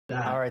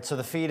All right, so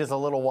the feed is a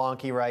little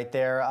wonky right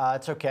there.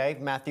 It's okay.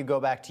 Matthew, go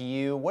back to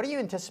you. What do you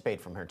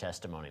anticipate from her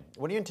testimony?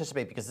 What do you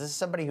anticipate? Because this is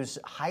somebody who's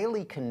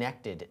highly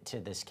connected to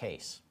this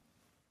case.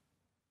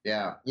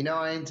 Yeah,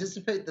 I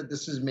anticipate that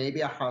this is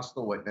maybe a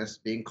hostile witness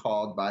being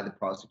called by the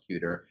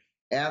prosecutor,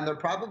 and they're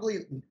probably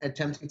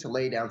attempting to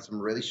lay down some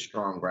really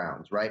strong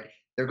grounds, right?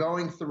 They're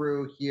going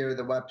through here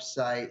the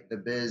website, the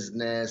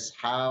business,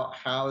 how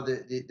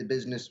the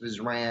business was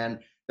ran.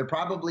 They're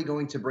probably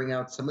going to bring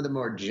out some of the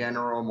more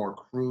general, more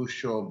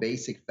crucial,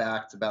 basic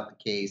facts about the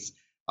case,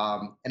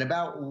 and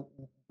about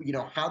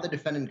how the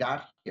defendant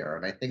got here.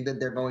 And I think that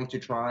they're going to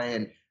try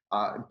and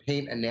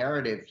paint a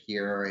narrative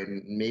here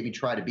and maybe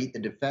try to beat the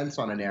defense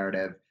on a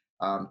narrative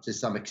to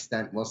some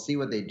extent. We'll see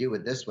what they do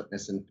with this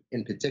witness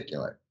in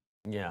particular.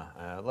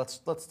 Yeah,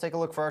 let's take a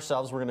look for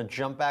ourselves. We're going to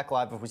jump back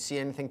live. If we see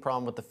anything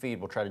problem with the feed,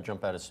 we'll try to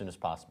jump out as soon as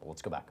possible.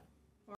 Let's go back.